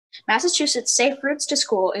Massachusetts Safe Routes to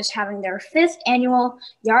School is having their 5th annual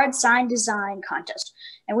yard sign design contest,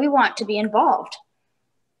 and we want to be involved.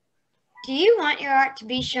 Do you want your art to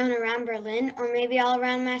be shown around Berlin or maybe all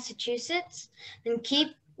around Massachusetts? Then keep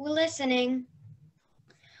listening.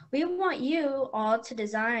 We want you all to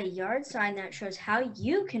design a yard sign that shows how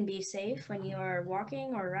you can be safe when you are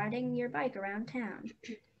walking or riding your bike around town.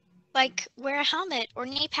 Like wear a helmet or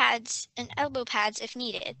knee pads and elbow pads if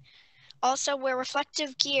needed. Also wear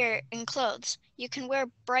reflective gear and clothes. You can wear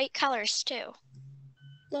bright colors too.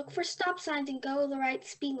 Look for stop signs and go the right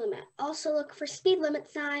speed limit. Also look for speed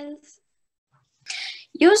limit signs.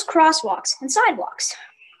 Use crosswalks and sidewalks.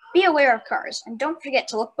 Be aware of cars and don't forget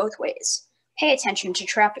to look both ways. Pay attention to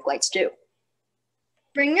traffic lights too.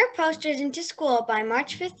 Bring your posters into school by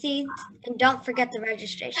March 15th and don't forget the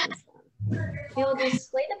registration form. We will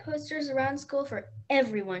display the posters around school for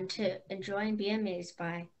everyone to enjoy and be amazed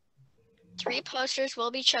by. 3 posters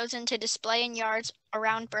will be chosen to display in yards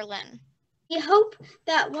around Berlin. We hope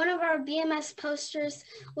that one of our BMS posters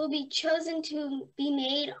will be chosen to be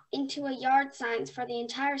made into a yard signs for the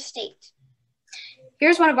entire state.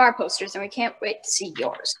 Here's one of our posters, and we can't wait to see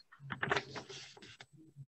yours.